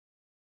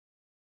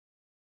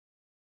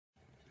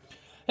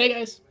Hey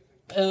guys,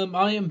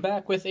 I am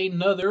back with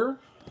another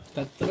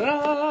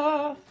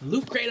LootCrate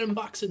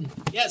unboxing.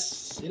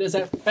 Yes, it is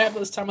that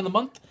fabulous time of the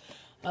month.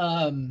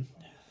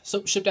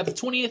 So shipped out the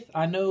 20th.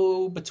 I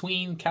know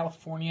between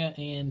California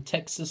and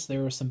Texas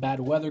there was some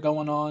bad weather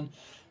going on,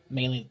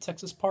 mainly the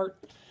Texas part.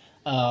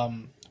 So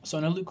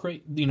I know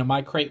LootCrate,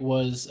 my crate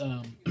was,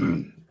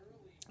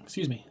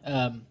 excuse me,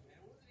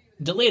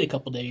 delayed a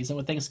couple days, and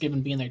with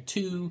Thanksgiving being there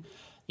too,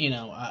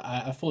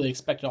 I fully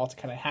expect it all to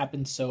kind of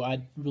happen. So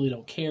I really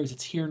don't care because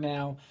it's here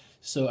now.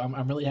 So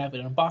I'm really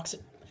happy to unbox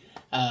it.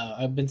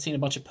 I've been seeing a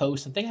bunch of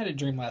posts, and I think I had a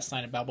dream last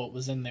night about what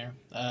was in there.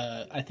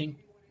 I think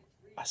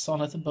I saw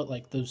nothing but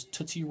like those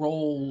Tootsie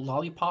Roll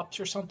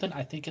lollipops or something.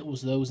 I think it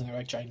was those, and they're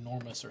like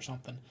ginormous or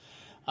something.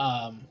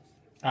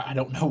 I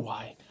don't know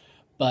why,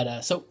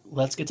 but so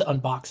let's get to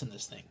unboxing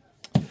this thing.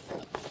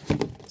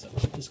 So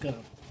I'm just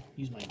gonna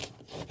use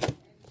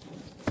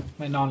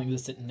my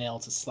non-existent nail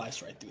to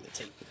slice right through the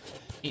tape.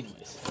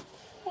 Anyways,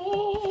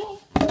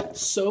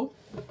 so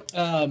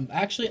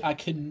actually I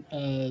can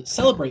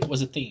celebrate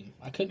was a theme.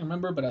 I couldn't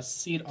remember, but I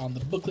see it on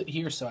the booklet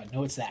here, so I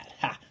know it's that.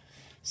 Ha!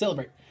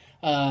 Celebrate.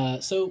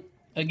 So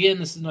again,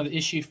 this is another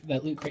issue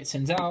that Loot Crate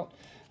sends out.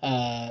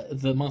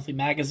 The monthly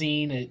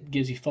magazine. It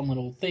gives you fun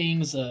little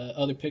things,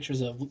 other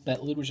pictures of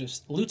that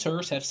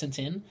looters have sent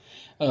in,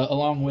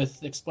 along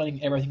with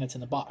explaining everything that's in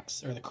the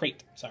box or the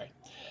crate. Sorry.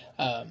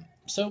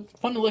 So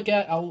fun to look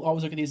at. I'll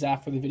always look at these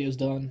after the video's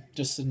done,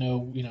 just to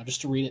know,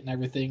 just to read it and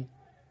everything.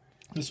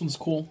 This one's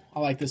cool. I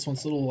like this one.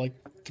 It's a little like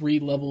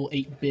 3-level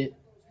 8-bit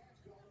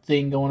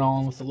thing going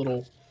on with a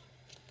little,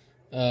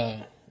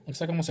 looks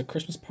like almost a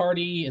Christmas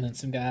party, and then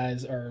some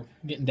guys are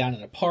getting down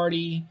at a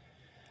party.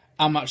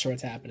 I'm not sure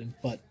what's happening,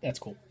 but that's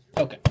cool.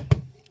 Okay,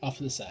 off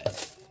to the side.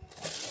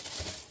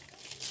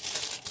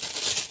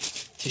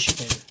 Tissue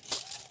paper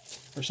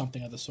or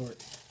something of the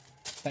sort.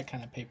 That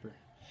kind of paper.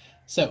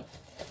 So,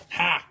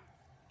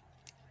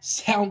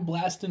 sound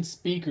blasting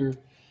speaker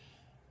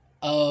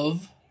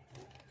of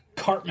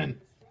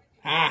Cartman.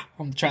 I'm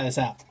gonna try this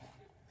out.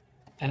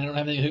 And I don't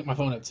have anything to hook my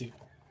phone up to.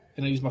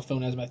 And I use my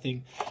phone as my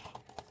thing.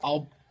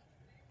 I'll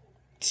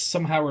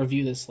somehow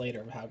review this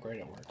later of how great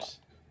it works.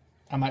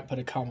 I might put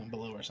a comment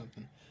below or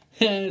something.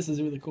 This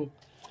is really cool.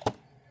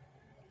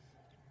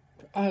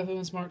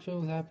 iPhone,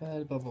 smartphones,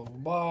 iPad, blah, blah, blah,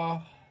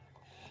 blah.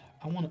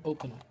 I want to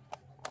open it.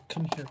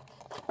 Come here.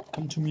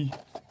 Come to me.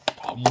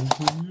 Come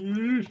to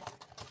me.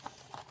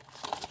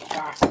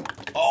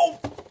 Oh!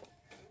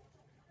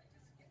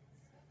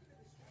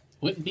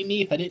 Wouldn't be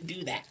me if I didn't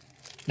do that.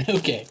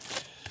 Okay.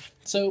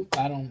 So,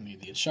 I don't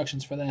need the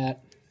instructions for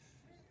that.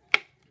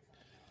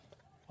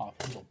 Off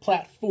a little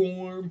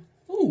platform.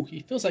 Ooh,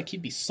 he feels like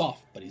he'd be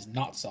soft, but he's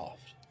not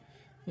soft.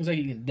 Looks like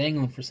you can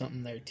dangle him for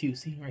something there, too.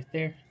 See, right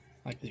there?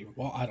 Like your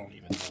wall. I don't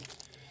even know.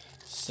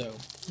 So,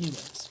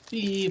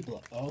 USB,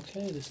 blah.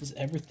 Okay, this is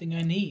everything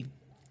I need.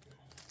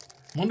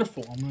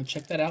 Wonderful. I'm going to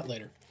check that out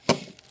later.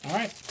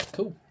 Alright,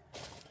 cool.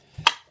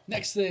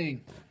 Next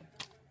thing.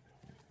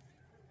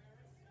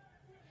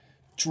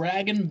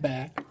 Dragon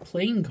back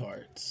playing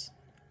cards.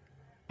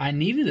 I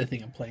needed a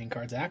thing of playing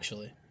cards,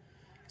 actually.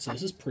 So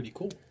this is pretty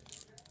cool.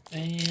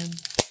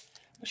 And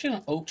I'm actually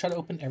going to try to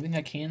open everything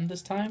I can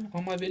this time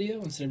on my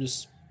video instead of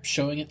just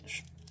showing it,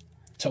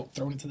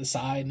 throwing it to the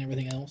side and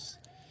everything else.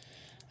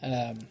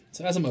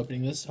 So as I'm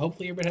opening this,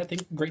 hopefully everybody had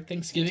a great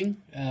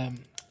Thanksgiving.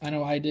 I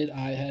know I did.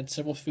 I had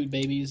several food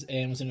babies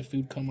and was in a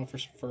food coma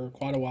for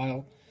quite a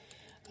while.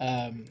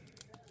 I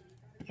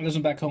just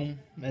went back home.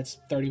 That's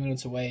 30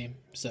 minutes away,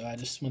 so I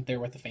just went there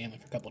with the family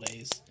for a couple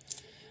days.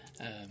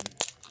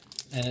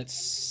 And it's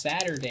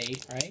Saturday,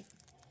 right?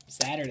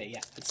 Saturday,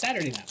 yeah. It's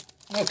Saturday now.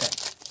 Okay,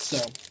 so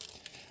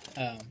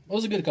it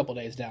was a good couple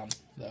days down,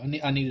 though.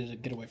 I needed to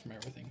get away from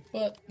everything.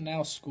 But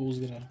now school's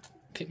going to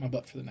kick my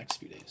butt for the next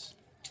few days.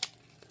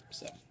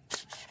 So,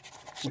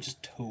 which is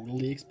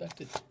totally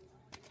expected.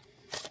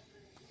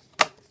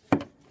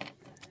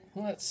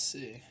 Let's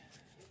see.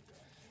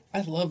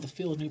 I love the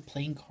feel of new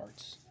playing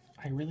cards.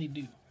 I really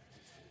do.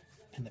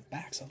 And the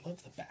backs, I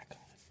love the back on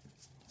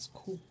it. It's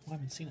cool. I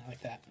haven't seen it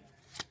like that.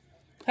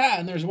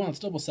 And there's one that's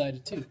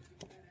double-sided, too.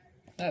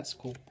 That's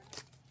cool.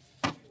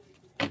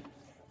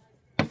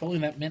 If only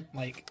that meant,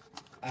 like,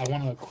 I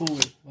wanted a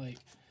cooler, like,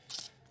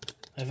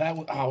 if that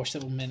would, I wish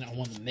that would mean I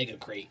wanted the Mega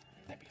Crate.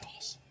 That'd be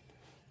awesome.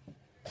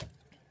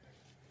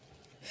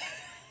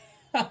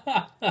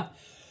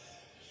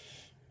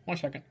 1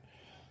 second.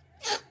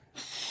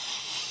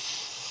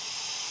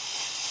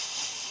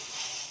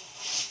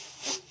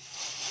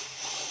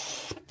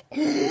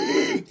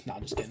 No,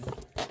 I'm just kidding.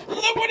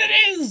 Look what it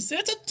is!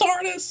 It's a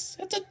TARDIS!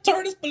 It's a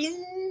TARDIS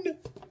balloon!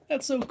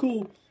 That's so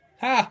cool.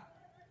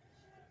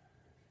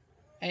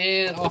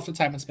 And off to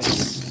time and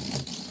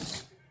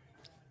space.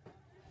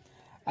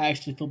 I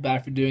actually feel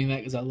bad for doing that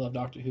because I love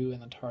Doctor Who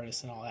and the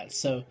TARDIS and all that.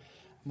 So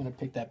I'm going to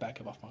pick that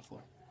back up off my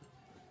floor.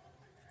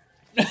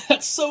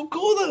 That's so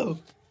cool, though.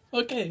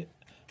 Okay.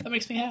 That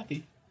makes me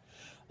happy.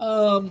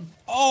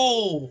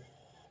 Oh!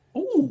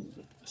 Ooh!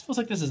 This feels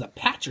like this is a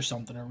patch or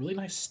something. A really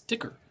nice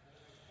sticker.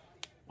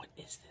 What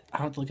is this? I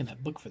don't have to look in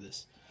that book for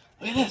this.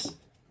 Look at this.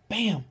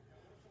 Bam.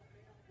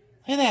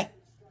 Look at that.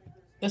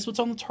 That's what's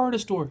on the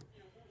TARDIS door.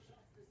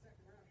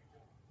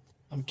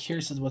 I'm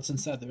curious as what's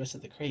inside the rest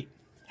of the crate.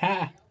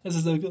 Ha! This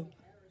is so cool.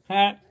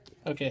 Ha!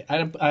 Okay, I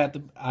have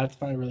to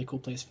find a really cool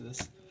place for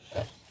this.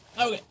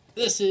 Okay,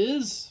 this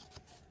is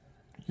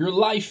Your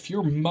Life,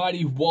 Your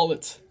Mighty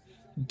Wallet.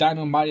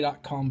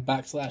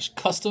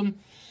 Dynamighty.com/custom.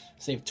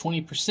 Save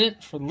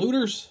 20% for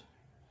looters.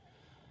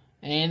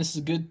 And this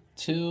is good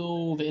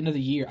till the end of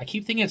the year. I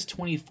keep thinking it's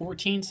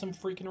 2014 some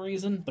freaking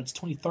reason, but it's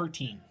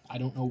 2013. I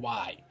don't know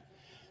why.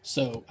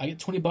 So I get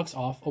 20 bucks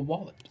off a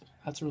wallet.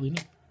 That's really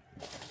neat.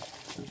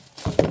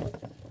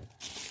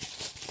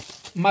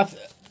 My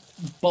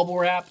bubble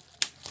wrap.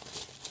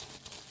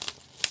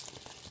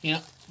 You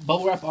know,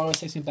 bubble wrap always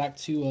takes me back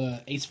to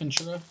Ace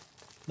Ventura,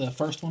 the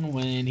first one,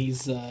 when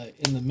he's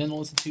in the mental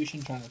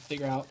institution trying to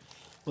figure out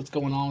what's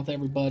going on with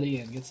everybody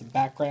and get some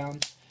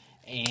background.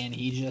 And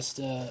he just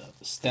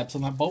steps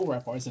on that bubble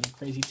wrap always in a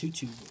crazy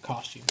tutu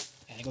costume.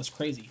 And it goes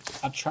crazy.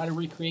 I've tried to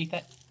recreate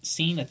that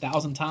scene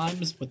 1,000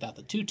 times without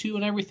the tutu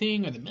and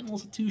everything, or the mental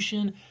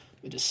institution,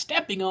 but just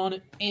stepping on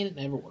it, and it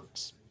never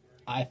works.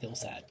 I feel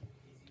sad.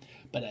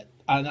 But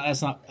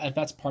that's not, if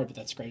that's part of it,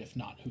 that's great. If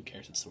not, who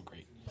cares? It's still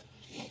great.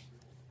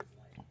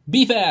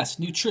 Be Fast,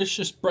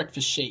 nutritious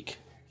breakfast shake.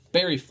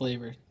 Berry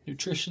flavor.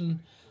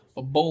 Nutrition,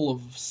 a bowl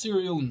of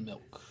cereal and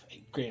milk.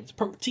 8 grams of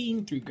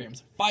protein, 3 grams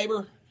of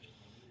fiber.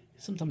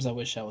 Sometimes I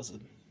wish I was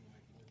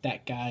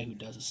that guy who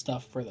does the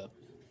stuff for the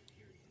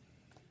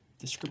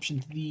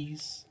description to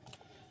these.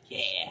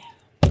 Yeah.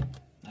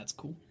 That's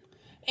cool.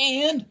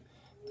 And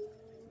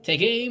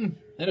take aim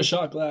and a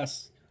shot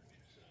glass.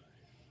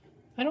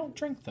 I don't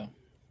drink, though.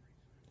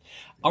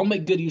 I'll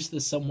make good use of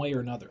this some way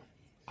or another.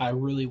 I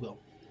really will.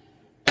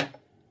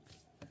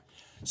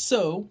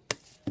 So,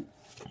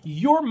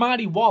 your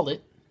mighty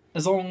wallet,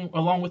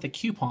 along with a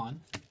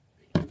coupon,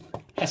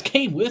 has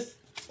came with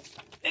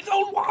its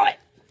own wallet.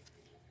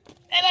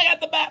 And I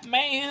got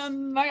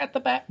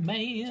the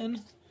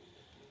Batman.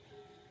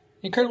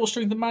 Incredible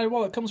strength and mighty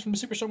wallet comes from a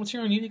super strong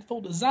material and unique full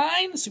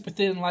design. Super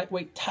thin,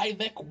 lightweight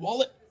Tyvek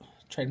wallet.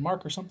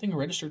 Trademark or something, a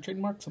registered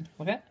trademark, something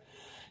like that.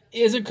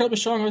 Is incredibly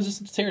strong and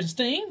resistant to tears and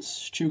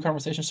stains. True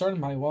conversation starter.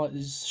 My wallet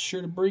is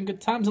sure to bring good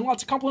times and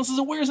lots of compliments as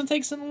it wears and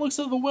takes in the looks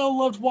of the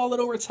well-loved wallet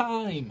over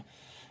time.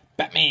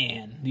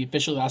 Batman. The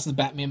official licensed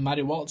Batman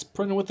Mighty Wallet's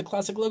printed with the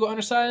classic logo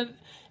underside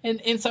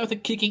and inside with a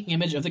kicking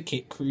image of the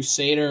Cape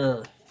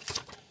Crusader.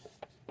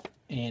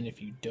 And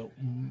if you don't...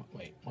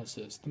 Wait, what's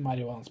this? The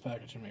Mighty Wallet's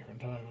package.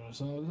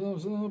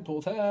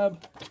 Pull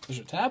tab. There's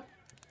your tab.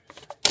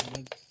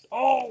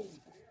 Oh!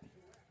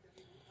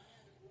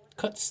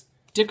 Cut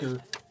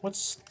sticker.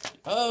 What's...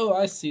 Oh,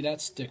 I see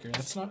that sticker.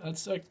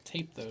 That's like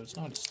tape, though. It's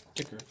not a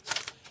sticker.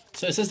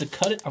 So it says to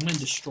cut it. I'm going to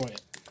destroy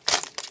it.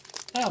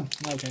 Oh,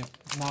 okay.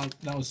 Well,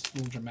 that was a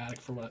little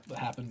dramatic for what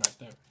happened right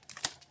there.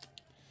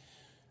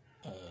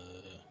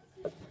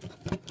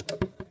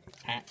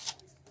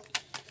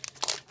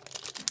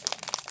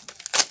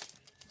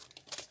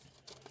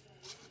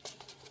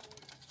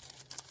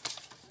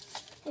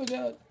 Oh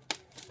god,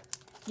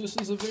 this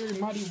is a very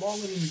mighty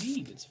wallet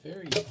indeed. It's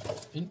very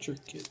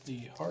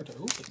intricately hard to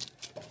open.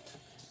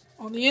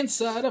 On the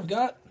inside, I've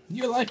got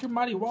Your Life, Your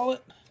Mighty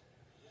Wallet.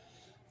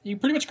 You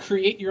pretty much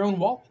create your own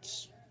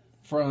wallets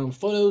from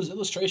photos,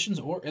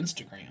 illustrations, or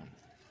Instagram.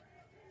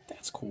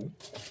 That's cool.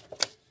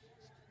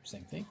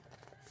 Same thing.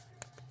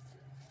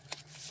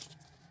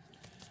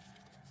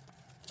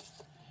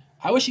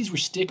 I wish these were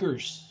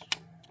stickers.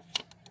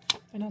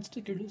 They're not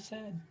stickers, it's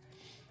sad.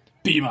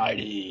 Be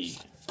mighty.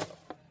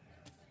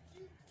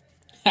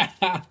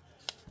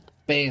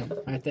 Bam,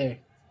 right there.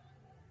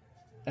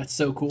 That's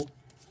so cool.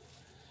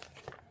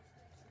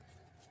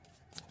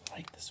 I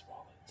like this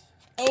wallet.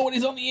 Oh, and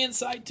he's on the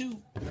inside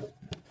too.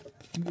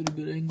 Get a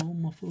good angle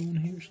on my phone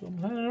here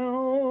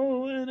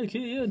somehow, and I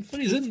can't,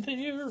 but he's in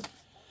there.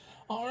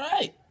 All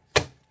right.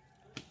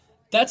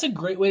 That's a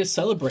great way to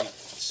celebrate.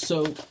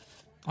 So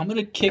I'm going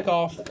to kick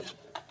off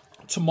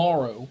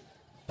tomorrow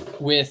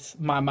with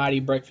my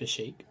mighty breakfast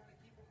shake.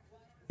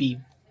 Be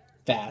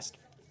fast.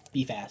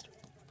 Be fast.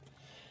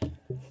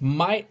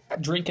 Might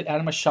drink it out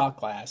of my shot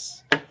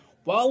glass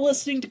while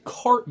listening to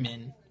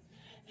Cartman.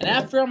 And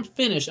after I'm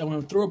finished, I'm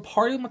going to throw a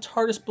party with my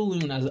TARDIS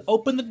balloon as I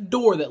open the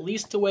door that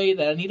leads to the way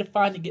that I need to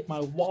find to get my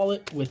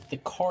wallet with the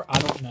car. I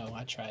don't know.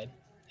 I tried.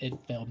 It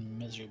failed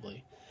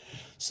miserably.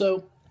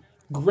 So,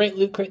 great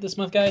Loot Crate this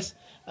month, guys.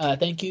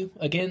 Thank you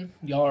again.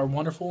 Y'all are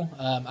wonderful.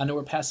 I know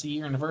we're past the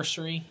year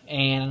anniversary,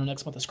 and I know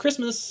next month is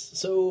Christmas.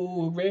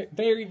 So,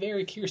 very,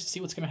 very curious to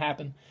see what's going to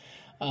happen.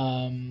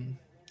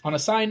 On a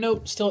side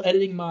note, still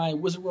editing my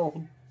Wizard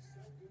World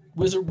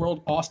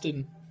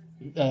Austin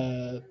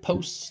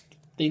post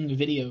thing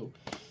video.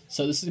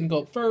 So this is going to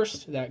go up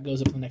first. That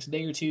goes up in the next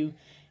day or two.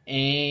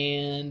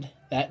 And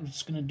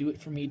that's going to do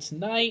it for me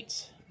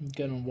tonight. I'm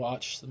going to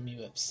watch some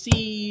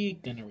UFC.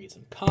 Going to read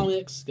some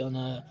comics. Going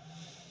to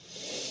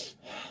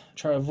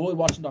try to avoid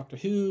watching Doctor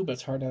Who. But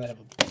it's hard now that I have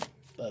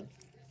a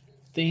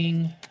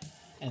thing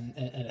and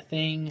a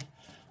thing.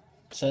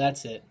 So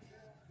that's it.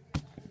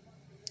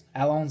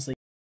 Alon's